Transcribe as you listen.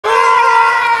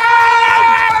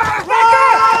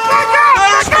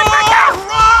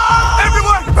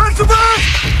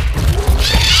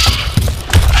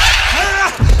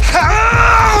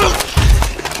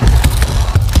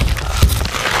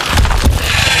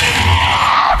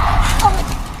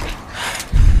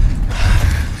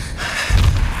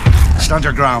passage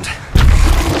underground.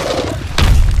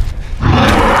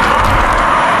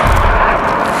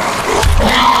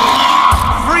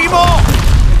 3 more!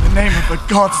 In the name of the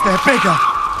gods, they're bigger.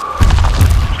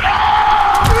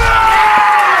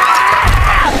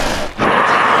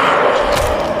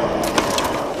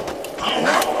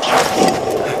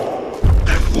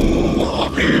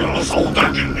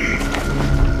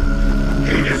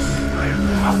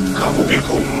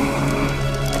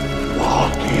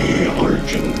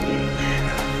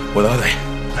 What are they?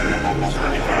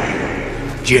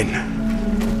 Djinn.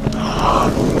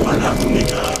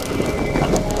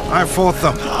 I fought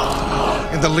them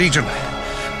in the Legion.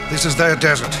 This is their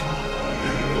desert.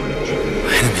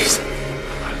 Enemies?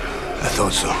 I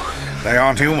thought so. They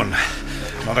aren't human.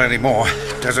 Not anymore.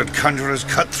 Desert conjurers,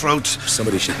 cutthroats.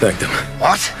 Somebody should thank them.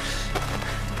 What?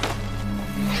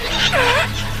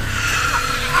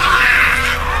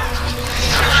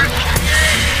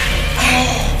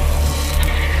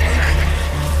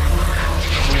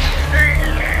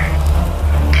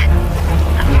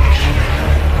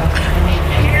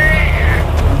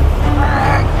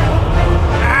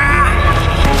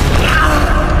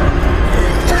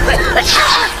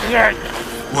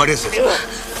 What is it?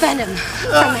 Venom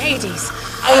from Hades.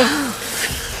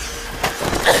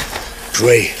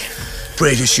 Pray.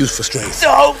 Pray to shoot for strength.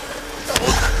 No!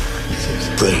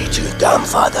 Pray to your damn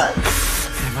father.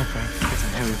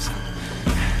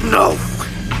 No!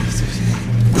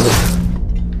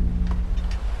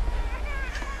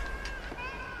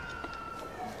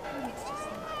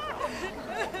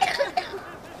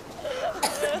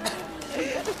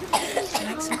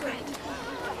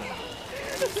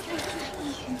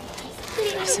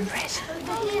 Have some bread.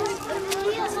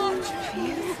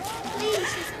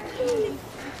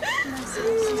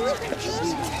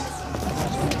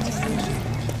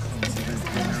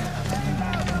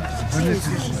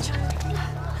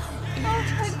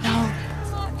 No.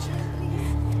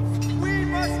 We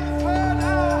must turn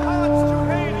our hearts to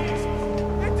Hades.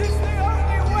 It is the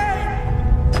only way.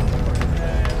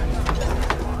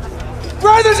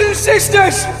 Brothers and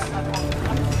sisters,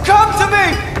 come to me.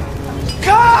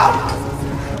 Come!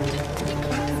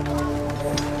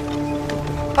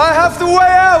 I have the way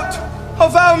out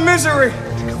of our misery.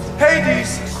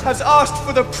 Hades has asked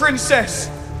for the princess.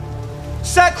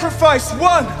 Sacrifice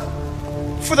one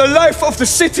for the life of the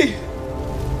city.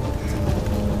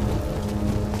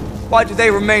 Why do they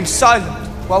remain silent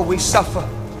while we suffer?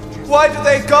 Why do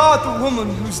they guard the woman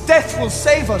whose death will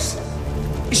save us?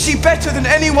 Is she better than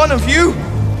any one of you?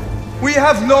 We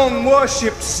have long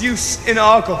worshipped Zeus in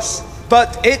Argos,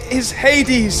 but it is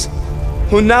Hades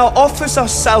who now offers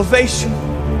us salvation.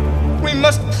 We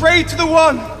must pray to the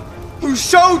one who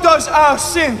showed us our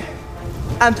sin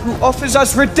and who offers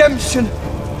us redemption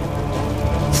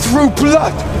through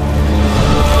blood.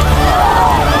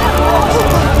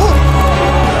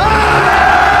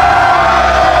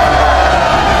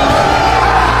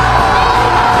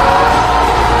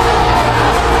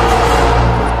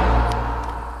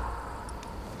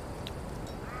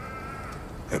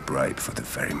 A bribe for the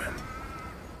ferryman.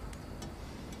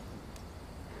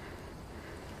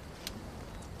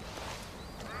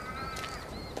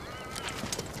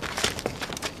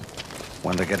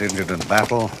 When they get injured in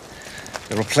battle,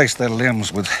 they replace their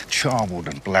limbs with charwood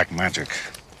and black magic.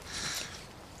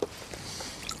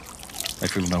 They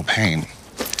feel no pain,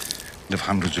 live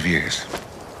hundreds of years.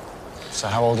 So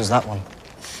how old is that one?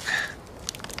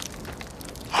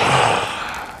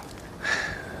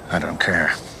 I don't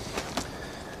care.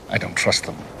 I don't trust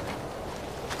them.